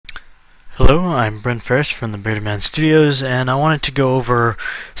Hello, I'm Brent Farris from the BMS Studios, and I wanted to go over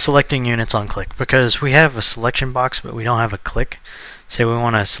selecting units on click because we have a selection box but we don't have a click. Say we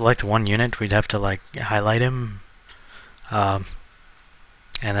want to select one unit, we'd have to highlight him, and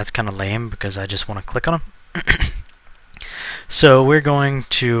that's kind of lame because I just want to click on him. So we're going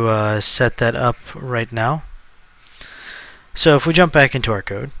to set that up right now. So if we jump back into our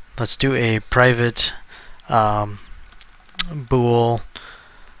code, let's do a private bool.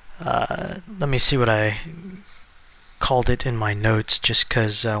 Let me see what I called it in my notes just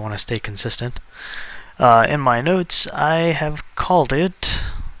because I want to stay consistent. In my notes I have called it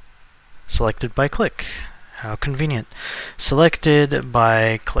selected by click. How convenient. Selected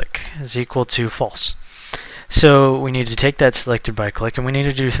by click is equal to false. So we need to take that selected by click and we need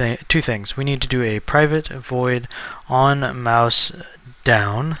to do two things. We need to do a private void on mouse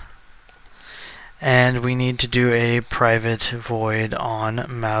down, and we need to do a private void on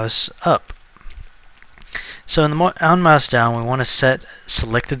mouse up. So in the on mouse down, we want to set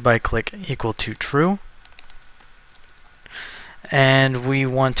selected by click equal to true, and we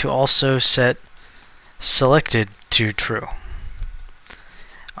want to also set selected to true.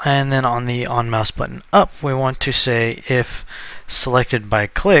 And then on the on mouse button up, we want to say if selected by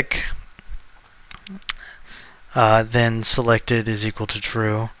click, then selected is equal to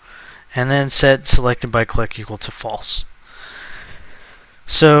true, and then set selected by click equal to false.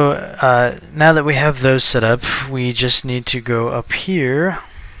 So now that we have those set up, we just need to go up here.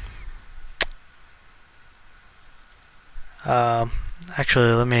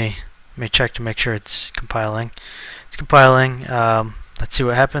 Actually, let me check to make sure it's compiling. It's compiling. Let's see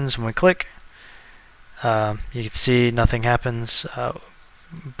what happens when we click. You can see nothing happens,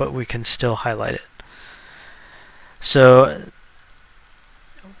 but we can still highlight it. So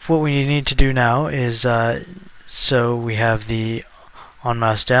what we need to do now is, so we have the on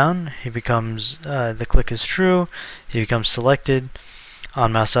mouse down, he becomes, the click is true, he becomes selected,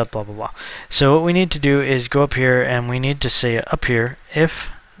 on mouse up, blah blah blah. So what we need to do is go up here and we need to say up here,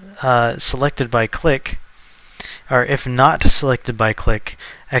 if selected by click, or if not selected by click,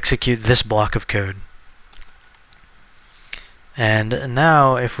 execute this block of code. And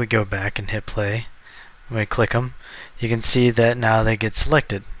now if we go back and hit play, when we click them, you can see that now they get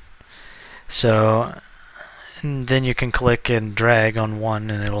selected. So and then you can click and drag on one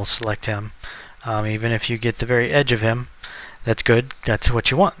and it'll select him. Even if you get the very edge of him, that's good, that's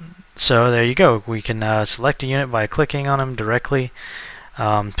what you want. So there you go, we can select a unit by clicking on him directly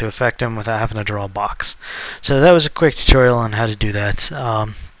to affect him without having to draw a box. So that was a quick tutorial on how to do that.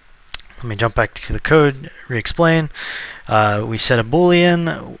 Let me jump back to the code, re-explain. We set a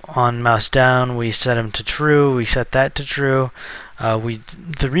boolean on mouse down, we set him to true, we set that to true.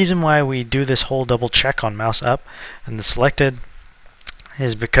 The reason why we do this whole double check on mouse up and the selected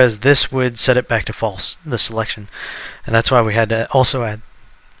is because this would set it back to false, the selection. And that's why we had to also add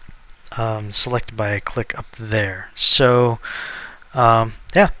selected by click up there. So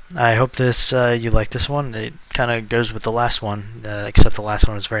yeah, I hope this you like this one. It kind of goes with the last one, except the last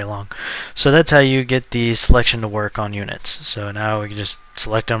one was very long. So that's how you get the selection to work on units. So now we can just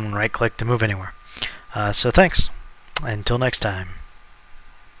select them and right click to move anywhere. So thanks. Until next time.